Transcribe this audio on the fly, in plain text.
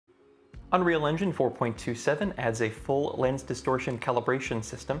Unreal Engine 4.27 adds a full lens distortion calibration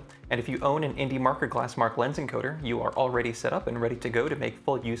system, and if you own an Indiemark or Glassmark lens encoder, you are already set up and ready to go to make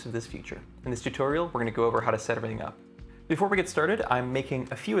full use of this feature. In this tutorial, we're going to go over how to set everything up. Before we get started, I'm making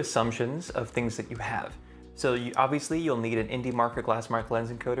a few assumptions of things that you have. So obviously you'll need an Indiemark or Glassmark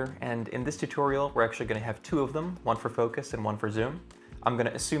lens encoder, and in this tutorial we're actually going to have two of them, one for focus and one for zoom. I'm going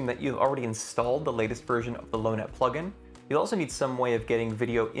to assume that you've already installed the latest version of the LowNet plugin. You'll also need some way of getting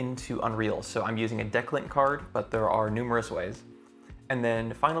video into Unreal, so I'm using a decklink card, but there are numerous ways. And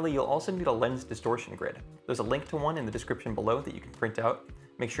then finally, you'll also need a lens distortion grid. There's a link to one in the description below that you can print out.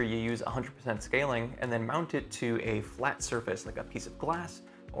 Make sure you use 100% scaling and then mount it to a flat surface like a piece of glass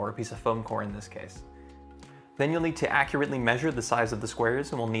or a piece of foam core in this case. Then you'll need to accurately measure the size of the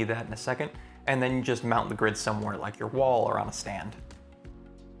squares, and we'll need that in a second, and then you just mount the grid somewhere like your wall or on a stand.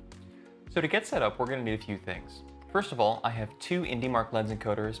 So to get set up, we're going to need a few things. First of all, I have two Indiemark lens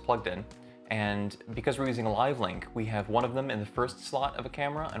encoders plugged in, and because we're using a live link, we have one of them in the first slot of a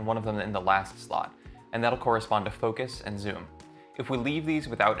camera and one of them in the last slot, and that'll correspond to focus and zoom. If we leave these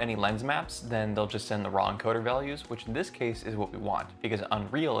without any lens maps, then they'll just send the raw encoder values, which in this case is what we want, because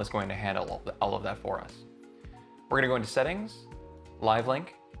Unreal is going to handle all of that for us. We're going to go into Settings, Live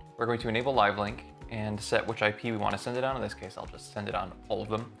Link. We're going to enable Live Link and set which IP we want to send it on. In this case, I'll just send it on all of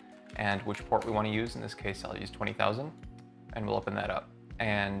them. And which port we want to use. In this case, I'll use 20,000, and we'll open that up.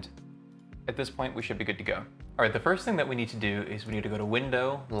 And at this point, we should be good to go. All right, the first thing that we need to do is we need to go to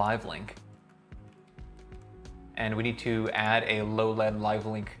Window, Live Link, and we need to add a low-lead live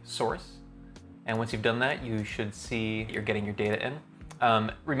link source. And once you've done that, you should see you're getting your data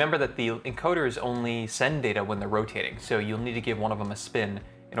in. Remember that the encoders only send data when they're rotating, so you'll need to give one of them a spin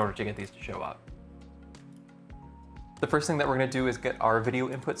in order to get these to show up. The first thing that we're going to do is get our video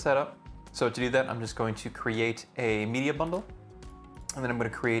input set up. So to do that, I'm just going to create a media bundle, and then I'm going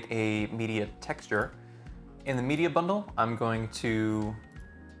to create a media texture. In the media bundle, I'm going to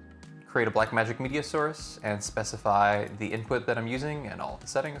create a Blackmagic media source and specify the input that I'm using and all the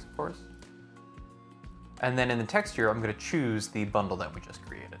settings, of course. And then in the texture, I'm going to choose the bundle that we just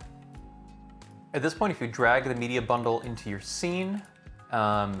created. At this point, if you drag the media bundle into your scene,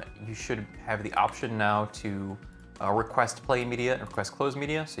 you should have the option now to request play media and request close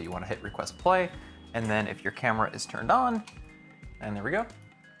media. So you want to hit request play, and then if your camera is turned on, and there we go.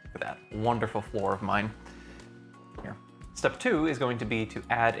 Look at that wonderful floor of mine. Here. Step 2 is going to be to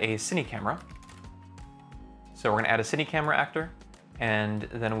add a cine camera. So we're going to add a cine camera actor, and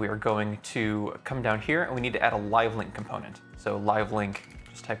then we are going to come down here and we need to add a live link component. So live link,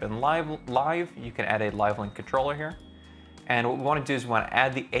 just type in live. You can add a live link controller here. And what we want to do is we want to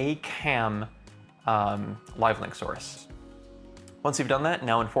add the ACAM live link source. Once you've done that,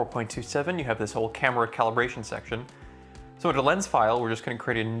 now in 4.27, you have this whole camera calibration section. So in a lens file, we're just going to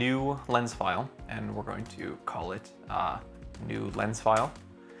create a new lens file, and we're going to call it new lens file.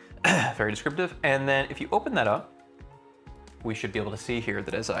 Very descriptive. And then if you open that up, we should be able to see here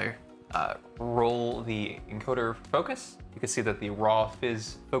that as I roll the encoder focus, you can see that the raw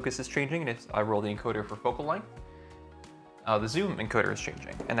fizz focus is changing, and if I roll the encoder for focal length, the zoom encoder is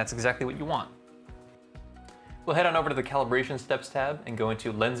changing, and that's exactly what you want. We'll head on over to the calibration steps tab and go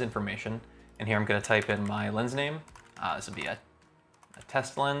into lens information. And here I'm going to type in my lens name. This will be a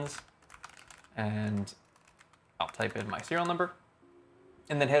test lens. And I'll type in my serial number.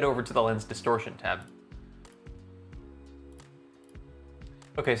 And then head over to the lens distortion tab.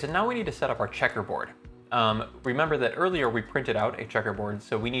 Okay, so now we need to set up our checkerboard. Remember that earlier we printed out a checkerboard,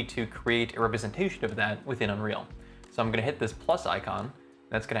 so we need to create a representation of that within Unreal. So I'm going to hit this plus icon.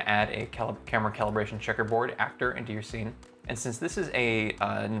 That's going to add a camera calibration checkerboard actor into your scene. And since this is a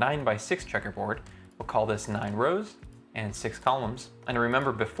 9x6 checkerboard, we'll call this 9 rows and 6 columns. And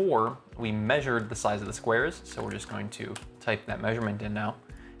remember before, we measured the size of the squares, so we're just going to type that measurement in now.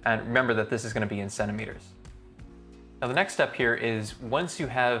 And remember that this is going to be in centimeters. Now the next step here is once you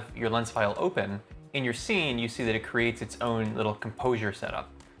have your lens file open, in your scene you see that it creates its own little composure setup.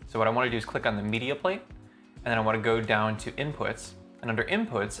 So what I want to do is click on the media plate, and then I want to go down to inputs. And under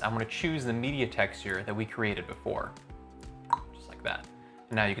inputs, I'm going to choose the media texture that we created before, just like that.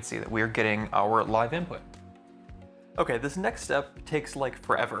 And now you can see that we're getting our live input. Okay, this next step takes like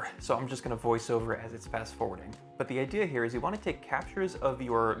forever, so I'm just going to voice over as it's fast forwarding. But the idea here is you want to take captures of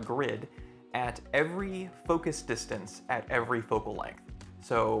your grid at every focus distance at every focal length.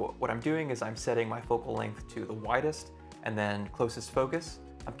 So what I'm doing is I'm setting my focal length to the widest and then closest focus.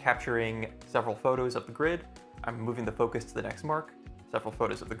 I'm capturing several photos of the grid. I'm moving the focus to the next mark, several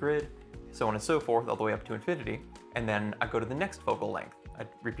photos of the grid, so on and so forth, all the way up to infinity. And then I go to the next focal length. I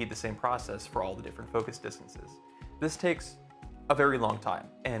repeat the same process for all the different focus distances. This takes a very long time,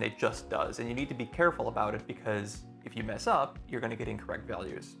 and it just does. And you need to be careful about it because if you mess up, you're going to get incorrect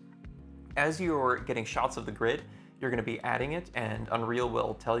values. As you're getting shots of the grid, you're going to be adding it, and Unreal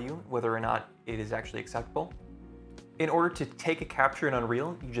will tell you whether or not it is actually acceptable. In order to take a capture in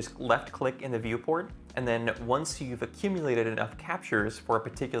Unreal, you just left-click in the viewport, and then once you've accumulated enough captures for a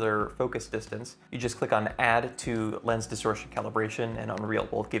particular focus distance, you just click on Add to Lens Distortion Calibration, and Unreal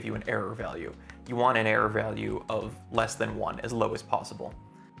will give you an error value. You want an error value of less than 1, as low as possible.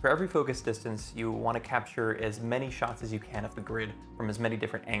 For every focus distance, you want to capture as many shots as you can of the grid from as many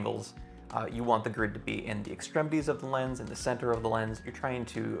different angles. You want the grid to be in the extremities of the lens, in the center of the lens. You're trying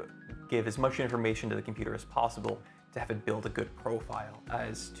to give as much information to the computer as possible to have it build a good profile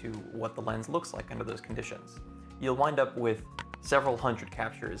as to what the lens looks like under those conditions. You'll wind up with several hundred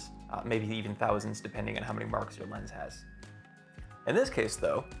captures, maybe even thousands depending on how many marks your lens has. In this case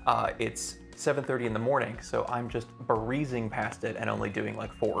though, it's 7:30 in the morning, so I'm just breezing past it and only doing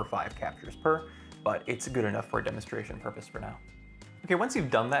like 4 or 5 captures per, but it's good enough for a demonstration purpose for now. Okay, once you've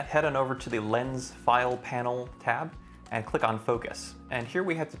done that, head on over to the Lens File Panel tab and click on Focus. And here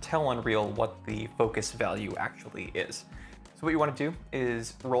we have to tell Unreal what the focus value actually is. So what you want to do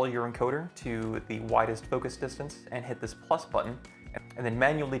is roll your encoder to the widest focus distance and hit this plus button, and then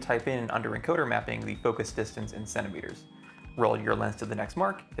manually type in under encoder mapping the focus distance in centimeters. Roll your lens to the next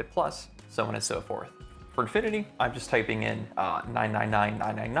mark, hit plus, so on and so forth. For infinity, I'm just typing in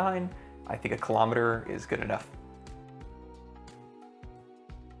 999,999. I think a kilometer is good enough.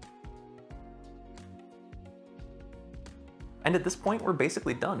 And at this point, we're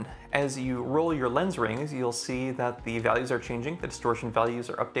basically done. As you roll your lens rings, you'll see that the values are changing, the distortion values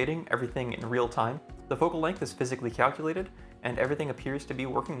are updating, everything in real time. The focal length is physically calculated, and everything appears to be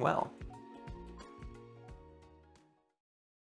working well.